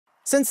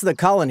Since the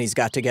colonies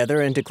got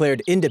together and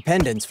declared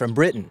independence from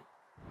Britain,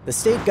 the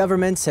state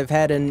governments have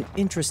had an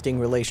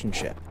interesting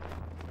relationship.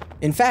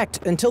 In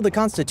fact, until the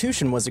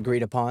Constitution was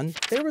agreed upon,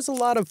 there was a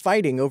lot of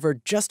fighting over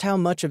just how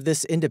much of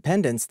this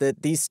independence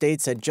that these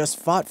states had just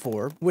fought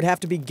for would have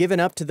to be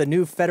given up to the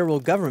new federal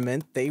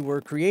government they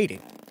were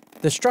creating.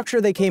 The structure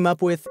they came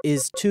up with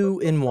is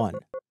 2-in-1,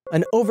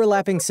 an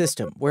overlapping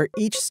system where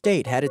each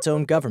state had its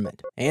own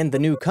government, and the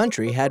new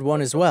country had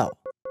one as well.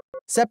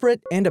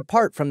 Separate and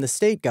apart from the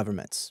state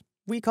governments,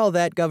 we call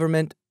that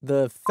government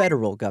the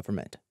federal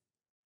government.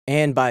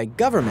 And by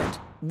government,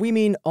 we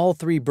mean all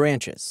three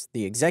branches,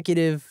 the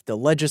executive, the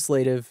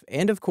legislative,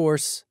 and of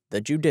course,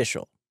 the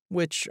judicial,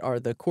 which are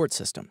the court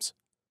systems.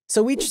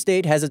 So each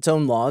state has its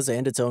own laws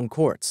and its own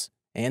courts,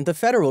 and the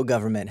federal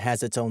government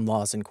has its own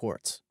laws and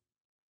courts.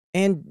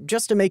 And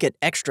just to make it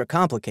extra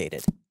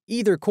complicated,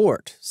 either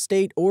court,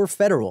 state or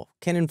federal,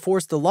 can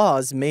enforce the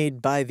laws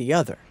made by the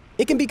other.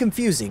 It can be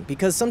confusing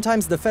because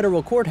sometimes the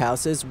federal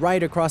courthouse is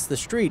right across the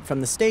street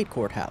from the state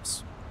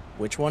courthouse.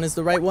 Which one is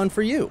the right one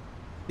for you?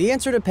 The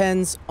answer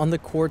depends on the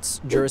court's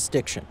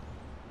jurisdiction.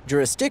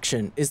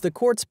 Jurisdiction is the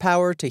court's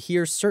power to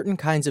hear certain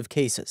kinds of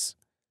cases.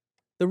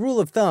 The rule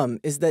of thumb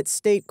is that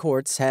state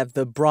courts have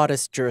the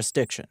broadest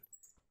jurisdiction.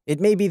 It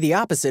may be the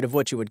opposite of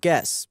what you would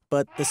guess,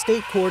 but the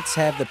state courts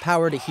have the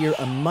power to hear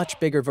a much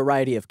bigger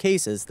variety of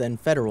cases than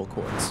federal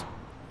courts.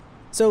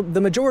 So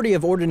the majority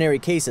of ordinary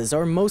cases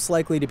are most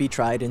likely to be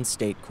tried in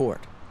state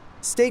court.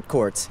 State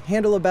courts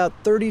handle about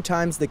 30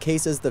 times the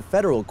cases the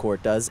federal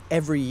court does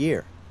every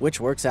year, which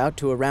works out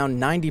to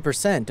around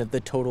 90% of the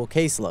total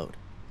caseload.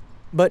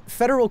 But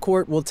federal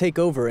court will take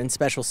over in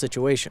special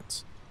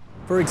situations.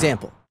 For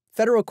example,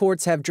 federal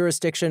courts have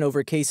jurisdiction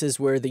over cases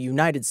where the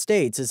United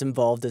States is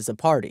involved as a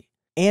party,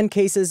 and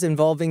cases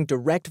involving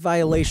direct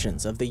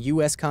violations of the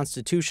U.S.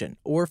 Constitution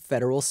or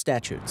federal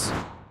statutes.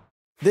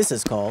 This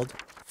is called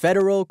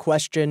federal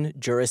question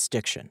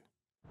jurisdiction.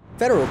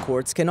 Federal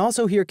courts can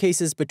also hear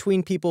cases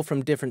between people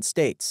from different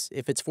states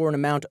if it's for an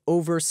amount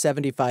over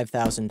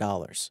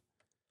 $75,000.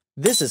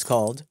 This is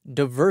called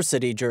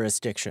diversity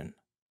jurisdiction.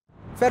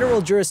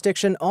 Federal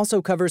jurisdiction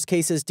also covers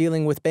cases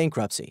dealing with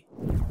bankruptcy,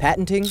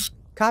 patenting,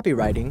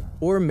 copywriting,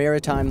 or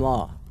maritime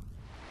law.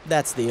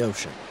 That's the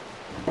ocean.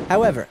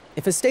 However,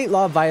 if a state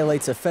law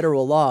violates a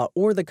federal law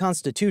or the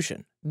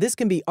Constitution, this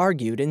can be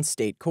argued in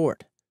state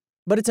court.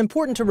 But it's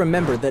important to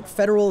remember that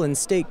federal and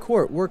state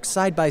court work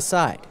side by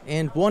side,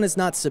 and one is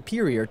not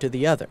superior to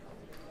the other.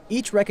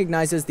 Each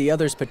recognizes the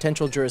other's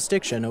potential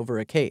jurisdiction over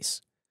a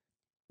case.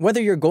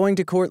 Whether you're going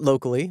to court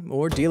locally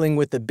or dealing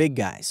with the big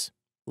guys,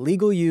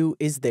 LegalU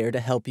is there to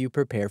help you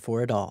prepare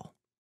for it all.